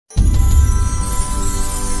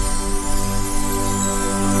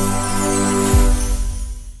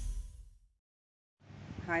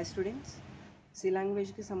Hi students, C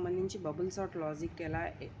లాంగ్వేజ్కి సంబంధించి bubble sort logic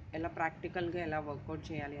ఎలా ప్రాక్టికల్గా ఎలా వర్కౌట్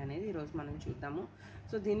చేయాలి అనేది ఈరోజు మనం చూద్దాము.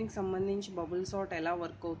 సో దీనికి సంబంధించి బబుల్ సార్ట్ ఎలా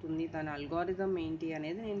వర్క్ అవుతుంది, దాని అల్గోరిథం ఏంటి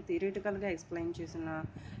అనేది నేను థియరిటికల్గా ఎక్స్ప్లెయిన్ చేసిన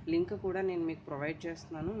లింక్ కూడా నేను మీకు ప్రొవైడ్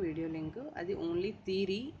చేస్తున్నాను, వీడియో లింక్. అది ఓన్లీ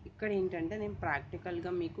థియరీ. ఇక్కడ ఏంటంటే నేను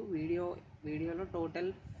ప్రాక్టికల్గా మీకు వీడియోలో టోటల్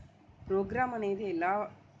ప్రోగ్రామ్ అనేది ఎలా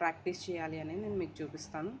ప్రాక్టీస్ చేయాలి అనేది నేను మీకు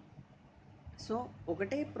చూపిస్తాను. సో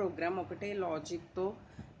ఒకటే ప్రోగ్రామ్, ఒకటే లాజిక్తో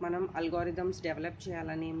మనం అల్గోరిథమ్స్ డెవలప్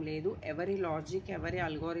చేయాలని ఏం లేదు. ఎవరి లాజిక్, ఎవరి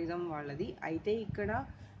అల్గోరిథం వాళ్ళది. అయితే ఇక్కడ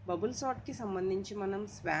బబుల్ సార్ట్కి సంబంధించి మనం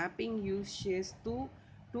స్వాపింగ్ యూజ్ చేస్తూ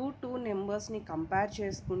టూ నెంబర్స్ని కంపేర్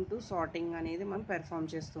చేసుకుంటూ సార్టింగ్ అనేది మనం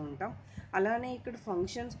పెర్ఫామ్ చేస్తూ ఉంటాం. అలానే ఇక్కడ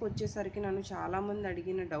ఫంక్షన్స్కి వచ్చేసరికి నన్ను చాలామంది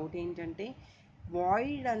అడిగిన డౌట్ ఏంటంటే,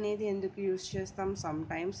 వాయిడ్ అనేది ఎందుకు యూజ్ చేస్తాం, సమ్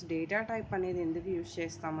టైమ్స్ డేటా టైప్ అనేది ఎందుకు యూజ్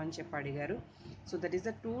చేస్తామని చెప్పి అడిగారు. So that is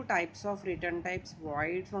the two types of return types,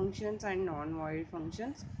 void functions and non void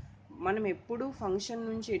functions. మనం ఎప్పుడు ఫంక్షన్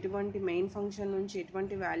నుంచి మెయిన్ ఫంక్షన్ నుంచి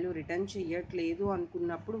ఎటువంటి వాల్యూ రిటర్న్ చేయట్లేదు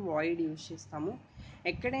అనుకున్నప్పుడు వాయిడ్ యూజ్ చేస్తాము.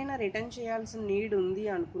 ఎక్కడైనా రిటర్న్ చేయాల్సిన నీడ్ ఉంది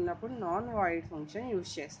అనుకున్నప్పుడు నాన్ వాయిడ్ ఫంక్షన్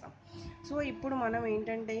యూజ్ చేస్తాం. సో ఇప్పుడు మనం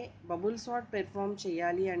ఏంటంటే బబుల్ సార్ట్ పెర్ఫామ్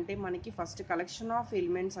చేయాలి అంటే మనకి ఫస్ట్ కలెక్షన్ ఆఫ్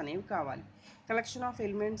ఎలిమెంట్స్ అనేవి కావాలి. కలెక్షన్ ఆఫ్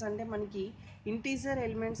ఎలిమెంట్స్ అంటే మనకి ఇంటీజర్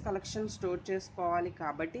ఎలిమెంట్స్ కలెక్షన్ స్టోర్ చేసుకోవాలి.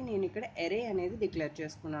 కాబట్టి నేను ఇక్కడ ఎరే అనేది డిక్లేర్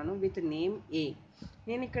చేసుకున్నాను విత్ నేమ్ ఏ.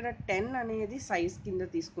 నేను ఇక్కడ 10 అనేది సైజ్ కింద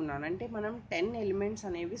తీసుకున్నాను, అంటే మనం 10 ఎలిమెంట్స్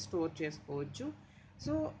అనేవి స్టోర్ చేసుకోవచ్చు.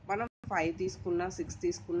 సో మనం 5 తీసుకున్నా, 6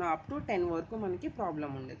 తీసుకున్నా, అప్ టు 10 వరకు మనకి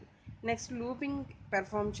ప్రాబ్లం ఉండదు. నెక్స్ట్ లూపింగ్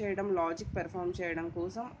పెర్ఫామ్ చేయడం, లాజిక్ పెర్ఫామ్ చేయడం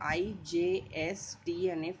కోసం ఐ, జే, ఎస్, టీ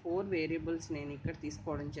అనే 4 వేరియబుల్స్ నేను ఇక్కడ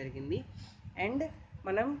తీసుకోవడం జరిగింది. అండ్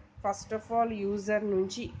మనం ఫస్ట్ ఆఫ్ ఆల్ యూజర్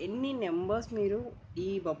నుంచి ఎన్ని నెంబర్స్ మీరు ఈ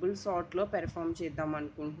బబుల్ సార్ట్లో పెర్ఫామ్ చేద్దాం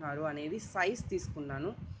అనుకుంటున్నారు అనేది సైజ్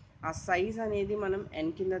తీసుకున్నాను. ఆ సైజ్ అనేది మనం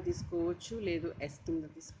ఎన్ కింద తీసుకోవచ్చు, లేదు ఎస్ కింద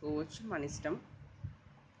తీసుకోవచ్చు, మన ఇష్టం.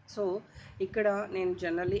 సో ఇక్కడ నేను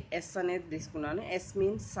జనరల్లీ ఎస్ అనేది తీసుకున్నాను. Yes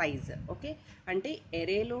means size. ఓకే, అంటే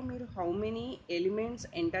ఎరేలో మీరు హౌ మెనీ ఎలిమెంట్స్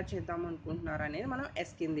ఎంటర్ చేద్దాం అనుకుంటున్నారు అనేది మనం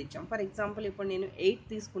ఎస్ కింద ఇచ్చాం. ఫర్ ఎగ్జాంపుల్ ఇప్పుడు నేను 8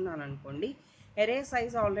 తీసుకున్నాను అనుకోండి. ఎరే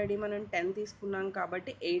సైజ్ ఆల్రెడీ మనం 10 తీసుకున్నాం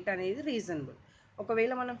కాబట్టి 8 అనేది రీజనబుల్.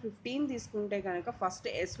 ఒకవేళ మనం 15 తీసుకుంటే కనుక ఫస్ట్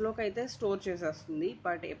ఎస్లోకి అయితే స్టోర్ చేసేస్తుంది.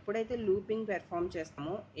 బట్ ఎప్పుడైతే లూపింగ్ పెర్ఫామ్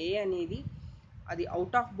చేస్తామో ఏ అనేది అది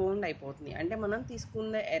అవుట్ ఆఫ్ బౌండ్ అయిపోతుంది. అంటే మనం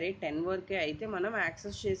తీసుకున్న ఎరే 10 వరకే అయితే మనం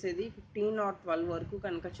యాక్సెస్ చేసేది 15 ఆర్ 12 వరకు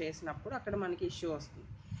కనుక చేసినప్పుడు అక్కడ మనకి ఇష్యూ వస్తుంది.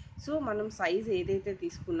 సో మనం సైజ్ ఏదైతే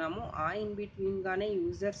తీసుకున్నామో ఆ ఇన్ బిట్వీన్గానే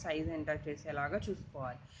యూజర్ సైజ్ ఎంటర్ చేసేలాగా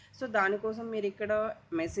చూసుకోవాలి. సో దానికోసం మీరు ఇక్కడ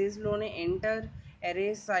మెసేజ్లోనే ఎంటర్ ఎరే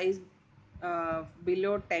సైజ్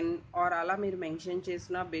బిలో 10 ఆర్ అలా మీరు మెన్షన్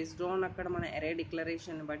చేసిన బేస్డ్ ఆన్ అక్కడ మన ఎరే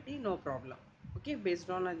డిక్లరేషన్ బట్టి no problem. Okay,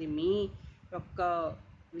 based on అది మీ యొక్క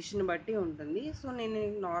విషయం బట్టి ఉంటుంది. సో నేను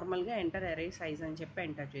నార్మల్గా ఎంటర్ ఎరే సైజ్ అని చెప్పి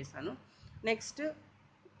ఎంటర్ చేశాను. నెక్స్ట్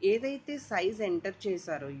ఏదైతే సైజ్ ఎంటర్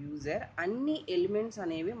చేశారో యూజర్, అన్ని ఎలిమెంట్స్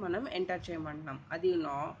అనేవి మనం ఎంటర్ చేయమంటున్నాం. అది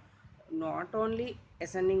not only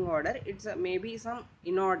ascending order, it's maybe some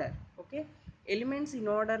in order. Okay, elements in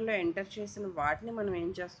ఆర్డర్లో ఎంటర్ చేసిన వాటిని మనం ఏం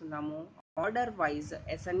చేస్తున్నాము, order wise,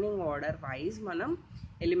 ascending order wise మనం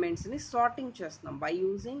ఎలిమెంట్స్ని సార్టింగ్ చేస్తున్నాం by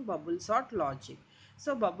using bubble sort logic.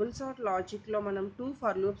 So bubble sort లాజిక్లో మనం 2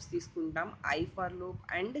 ఫర్ లూప్స్ తీసుకుంటాం, I for loop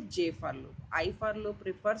and J for loop. I for loop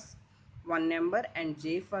refers 1 number and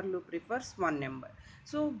J for loop refers 1 number.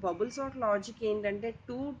 So bubble sort logic ఏంటంటే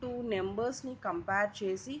two నెంబర్స్ని compare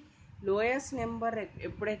చేసి lowest number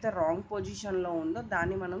ఎప్పుడైతే wrong పొజిషన్లో ఉందో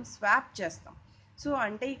దాన్ని మనం swap చేస్తాం. సో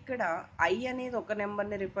అంటే ఇక్కడ ఐ అనేది ఒక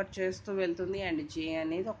నెంబర్ని రిఫర్ చేస్తూ వెళ్తుంది అండ్ జే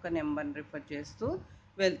అనేది ఒక నెంబర్ని రిఫర్ చేస్తూ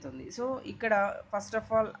వెళ్తుంది. సో ఇక్కడ first of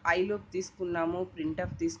all I loop తీసుకున్నాము,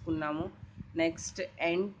 ప్రింట్ఎఫ్ తీసుకున్నాము, next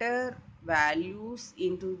enter values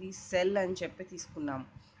into the cell అని చెప్పి తీసుకున్నాము.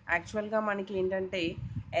 యాక్చువల్గా మనకి ఏంటంటే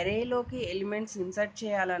ఎరేలోకి ఎలిమెంట్స్ ఇన్సర్ట్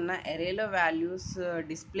చేయాలన్నా, ఎరేలో వాల్యూస్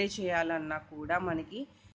డిస్ప్లే చేయాలన్నా కూడా మనకి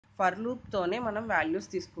ఫర్ లూప్తోనే మనం వాల్యూస్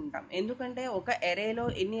తీసుకుంటాం. ఎందుకంటే ఒక ఎరేలో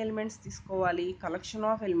ఎన్ని ఎలిమెంట్స్ తీసుకోవాలి, కలెక్షన్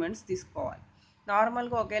ఆఫ్ ఎలిమెంట్స్ తీసుకోవాలి.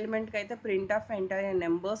 నార్మల్గా ఒక ఎలిమెంట్కి అయితే print of enter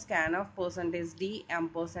number scan of %d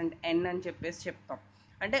 %n అని చెప్పేసి చెప్తాం.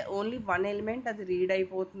 అంటే ఓన్లీ 1 ఎలిమెంట్ అది రీడ్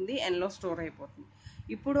అయిపోతుంది, ఎన్లో స్టోర్ అయిపోతుంది.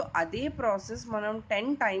 ఇప్పుడు అదే ప్రాసెస్ మనం 10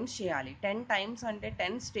 టైమ్స్ చేయాలి. 10 టైమ్స్ అంటే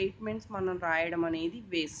 10 స్టేట్మెంట్స్ మనం రాయడం అనేది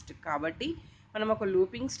వేస్ట్. కాబట్టి మనం ఒక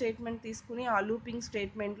లూపింగ్ స్టేట్మెంట్ తీసుకుని ఆ లూపింగ్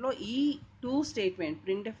స్టేట్మెంట్లో ఈ 2 statement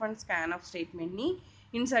printf and scan of స్టేట్మెంట్ని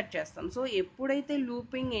insert చేస్తాం. సో ఎప్పుడైతే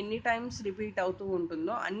లూపింగ్ ఎన్ని టైమ్స్ రిపీట్ అవుతూ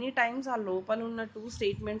ఉంటుందో అన్ని టైమ్స్ ఆ లోపల ఉన్న 2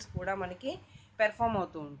 స్టేట్మెంట్స్ కూడా మనకి పెర్ఫామ్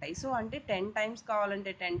అవుతూ ఉంటాయి. సో అంటే 10 టైమ్స్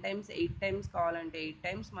కావాలంటే 10 టైమ్స్, 8 టైమ్స్ కావాలంటే 8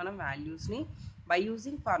 టైమ్స్ మనం వాల్యూస్ని by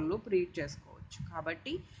using for loop read చేసుకోవచ్చు. చేయొచ్చు.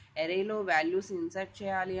 కాబట్టి ఎరేలో వాల్యూస్ ఇన్సర్ట్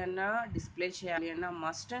చేయాలి అన్నా డిస్ప్లే చేయాలి అన్నా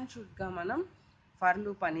మస్ట్ అండ్ షుడ్గా మనం ఫర్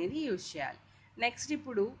లూప్ అనేది యూజ్ చేయాలి. నెక్స్ట్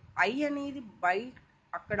ఇప్పుడు ఐ అనేది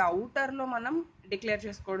అక్కడ అవుటర్లో మనం డిక్లేర్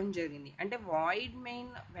చేసుకోవడం జరిగింది. అంటే వాయిడ్ మెయిన్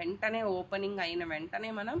వెంటనే ఓపెనింగ్ అయిన వెంటనే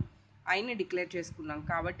మనం ఐని డిక్లేర్ చేసుకున్నాం.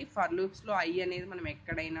 కాబట్టి ఫర్ లూప్స్లో ఐ అనేది మనం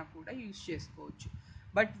ఎక్కడైనా కూడా యూజ్ చేసుకోవచ్చు.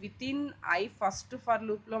 But with in I first for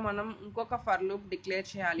లూప్లో మనం ఇంకొక ఫర్ లూప్ డిక్లేర్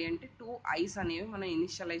చేయాలి అంటే 2 ఐస్ అనేవి మనం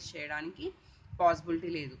ఇనిషియలైజ్ చేయడానికి పాసిబిలిటీ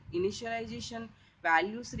లేదు. ఇనిషియలైజేషన్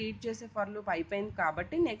వాల్యూస్ రీడ్ చేసే ఫర్ లూప్ అయిపోయింది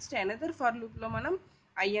కాబట్టి నెక్స్ట్ అనదర్ ఫర్ లూప్లో మనం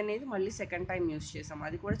ఐ అనేది మళ్ళీ సెకండ్ టైం యూజ్ చేసాం.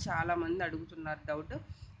 అది కూడా చాలామంది అడుగుతున్నారు డౌట్.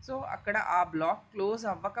 సో అక్కడ ఆ బ్లాక్ క్లోజ్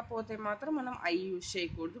అవ్వకపోతే మాత్రం మనం ఐ యూజ్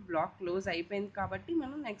చేయకూడదు. బ్లాక్ క్లోజ్ అయిపోయింది కాబట్టి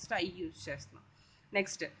మనం నెక్స్ట్ ఐ యూజ్ చేస్తున్నాం.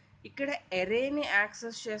 నెక్స్ట్ ఇక్కడ ఎరేని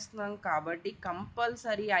యాక్సెస్ చేస్తున్నాం కాబట్టి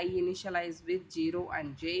compulsory I initialise with 0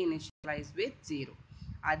 and J initialise with 0.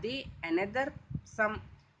 అది another some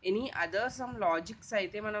any other some logics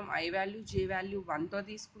అయితే మనం ఐ వాల్యూ జే వాల్యూ 1తో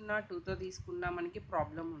తీసుకున్నా 2తో తీసుకున్నా మనకి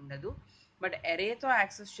ప్రాబ్లం ఉండదు. బట్ ఎరేతో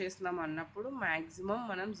యాక్సెస్ చేస్తున్నాం అన్నప్పుడు మ్యాక్సిమం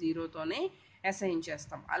మనం 0తోనే అసైన్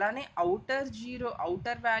చేస్తాం. అలానే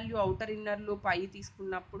outer value outer inner loop I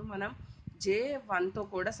తీసుకున్నప్పుడు మనం J1తో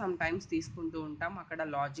కూడా సమ్ టైమ్స్ తీసుకుంటూ ఉంటాం అక్కడ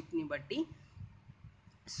లాజిక్ని బట్టి.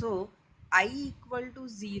 So I equal to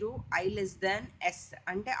 0 I less than yes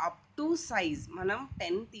అంటే అప్ టు సైజ్ మనం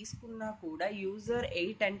 10 తీసుకున్నా కూడా యూజర్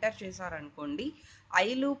 8 ఎంటర్ చేశారనుకోండి ఐ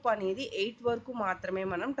లూప్ అనేది 8 వరకు మాత్రమే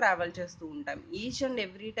మనం ట్రావెల్ చేస్తూ ఉంటాం. ఈచ్ అండ్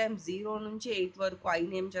ఎవ్రీ టైం 0 నుంచి 8 వరకు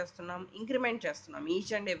ఐని ఏం చేస్తున్నాం ఇంక్రిమెంట్ చేస్తున్నాం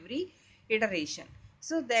each and every iteration.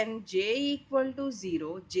 So then j equal to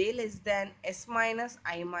 0 j less than s minus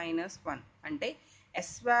I minus 1 అంటే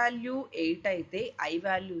s వాల్యూ 8 అయితే ఐ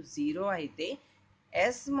వాల్యూ 0 అయితే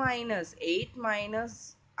s minus 8 minus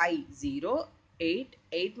I 0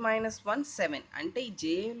 8 minus 1 7 అంటే ఈ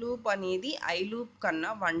J లూప్ అనేది I లూప్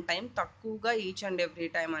కన్నా 1 టైం తక్కువగా each and every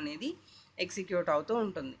time అనేది execute అవుతూ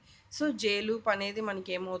ఉంటుంది. సో J లూప్ అనేది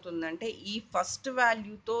మనకి ఏమవుతుందంటే ఈ ఫస్ట్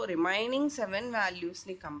వాల్యూతో రిమైనింగ్ 7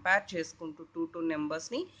 వాల్యూస్ని కంపేర్ చేసుకుంటూ 2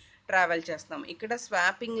 నెంబర్స్ని ట్రావెల్ చేస్తాం. ఇక్కడ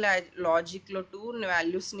స్వాపింగ్ లాజిక్లో 2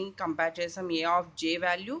 వాల్యూస్ని కంపేర్ చేసాం ఏ of J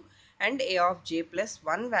value and A of J plus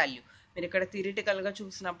 1 value. మీరు ఇక్కడ థియరిటికల్గా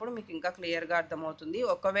చూసినప్పుడు మీకు ఇంకా క్లియర్గా అర్థమవుతుంది.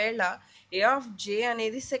 ఒకవేళ ఏ ఆఫ్ జే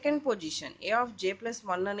అనేది second position A of J plus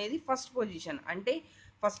 1 అనేది ఫస్ట్ పొజిషన్ అంటే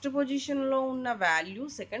ఫస్ట్ పొజిషన్లో ఉన్న వాల్యూ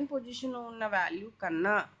సెకండ్ పొజిషన్లో ఉన్న వాల్యూ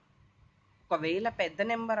కన్నా ఒకవేళ పెద్ద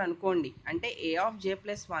నెంబర్ అనుకోండి అంటే ఏ ఆఫ్ జే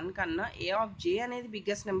ప్లస్ 1 కన్నా ఏ ఆఫ్ జే అనేది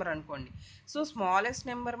బిగ్గెస్ట్ నెంబర్ అనుకోండి. సో స్మాలెస్ట్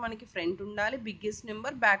నెంబర్ మనకి ఫ్రంట్ ఉండాలి బిగ్గెస్ట్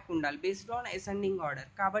నెంబర్ బ్యాక్ ఉండాలి బేస్డ్ ఆన్ అసెండింగ్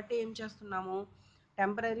ఆర్డర్. కాబట్టి ఏం చేస్తున్నాము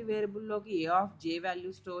temporary వేరియబుల్లోకి A of J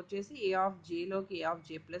value store చేసి ఏ of జేలోకి A of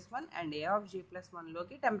J plus 1 and A of J plus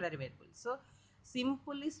 1లోకి temporary variable. So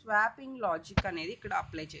simply swapping logic అనేది ఇక్కడ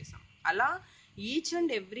apply చేసాం. అలా ఈచ్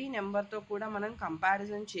అండ్ ఎవ్రీ నెంబర్తో కూడా మనం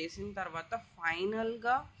కంపారిజన్ చేసిన తర్వాత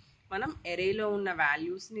ఫైనల్గా మనం ఎరేలో ఉన్న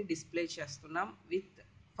వాల్యూస్ని డిస్ప్లే చేస్తున్నాం విత్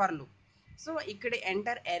ఫర్ లూప్. సో ఇక్కడ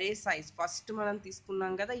ఎంటర్ ఎరే సైజ్ ఫస్ట్ మనం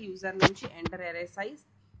తీసుకున్నాం కదా యూజర్ నుంచి ఎంటర్ ఎరే సైజ్.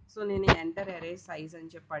 సో నేను ఎంటర్ ఎరే సైజ్ అని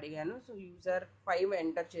చెప్పి అడిగాను. సో యూజర్ 5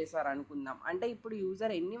 ఎంటర్ చేశారు అనుకుందాం. అంటే ఇప్పుడు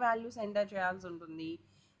యూజర్ ఎన్ని వాల్యూస్ ఎంటర్ చేయాల్సి ఉంటుంది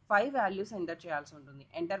 5 వాల్యూస్ ఎంటర్ చేయాల్సి ఉంటుంది.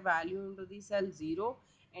 Enter value into the cell 0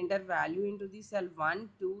 enter value into the cell 1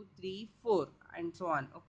 2 3 4 and so on.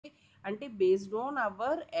 Okay అంటే బేస్డ్ ఆన్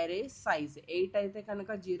అవర్ ఎరే సైజ్ 8 అయితే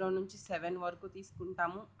కనుక 0 నుంచి 7 వరకు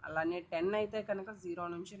తీసుకుంటాము. అలానే 10 అయితే కనుక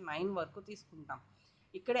 0 నుంచి 9 వరకు తీసుకుంటాం.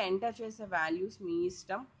 ఇక్కడ ఎంటర్ చేసే వాల్యూస్ మీ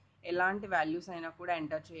ఇష్టం ఎలాంటి వాల్యూస్ అయినా కూడా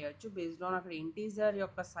ఎంటర్ చేయొచ్చు బేస్డ్ ఆన్ అక్కడ ఇంటీజర్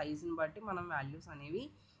యొక్క సైజుని బట్టి మనం వాల్యూస్ అనేవి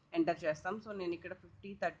ఎంటర్ చేస్తాం. సో నేను ఇక్కడ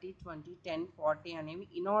 50 30 20 10 40 అనేవి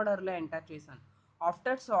ఇన్ ఆర్డర్లో ఎంటర్ చేశాను.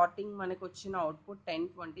 ఆఫ్టర్ సార్టింగ్ మనకు వచ్చిన output 10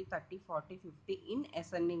 20 30 40 50 in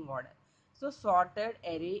ascending order. So sorted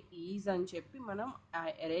ఎరే is అని చెప్పి మనం ఆ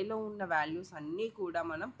ఎరేలో ఉన్న వాల్యూస్ అన్నీ కూడా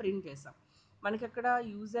మనం ప్రింట్ చేసాం. మనకి అక్కడ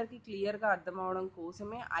యూజర్కి క్లియర్గా అర్థం అవడం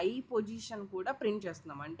కోసమే ఐ పొజిషన్ కూడా ప్రింట్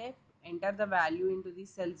చేస్తున్నాం. అంటే enter the value into the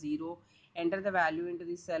cell 0 enter the value into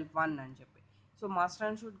the cell 1 అని చెప్పి. సో మస్ట్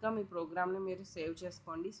అండ్ షుడ్గా మీ ప్రోగ్రామ్ని మీరు సేవ్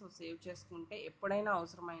చేసుకోండి. సో సేవ్ చేసుకుంటే ఎప్పుడైనా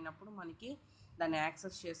అవసరమైనప్పుడు మనకి దాన్ని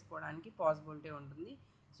యాక్సెస్ చేసుకోవడానికి పాసిబిలిటీ ఉంటుంది.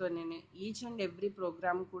 సో నేను ఈచ్ అండ్ ఎవ్రీ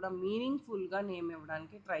ప్రోగ్రామ్ కూడా మీనింగ్ఫుల్గా నేమ్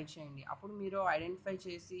ఇవ్వడానికి ట్రై చేయండి. అప్పుడు మీరు ఐడెంటిఫై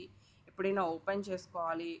చేసి ఎప్పుడైనా ఓపెన్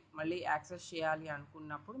చేసుకోవాలి మళ్ళీ యాక్సెస్ చేయాలి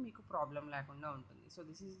అనుకున్నప్పుడు మీకు ప్రాబ్లం లేకుండా ఉంటుంది. So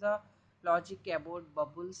this is the logic about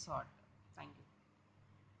bubble sort. Thank you.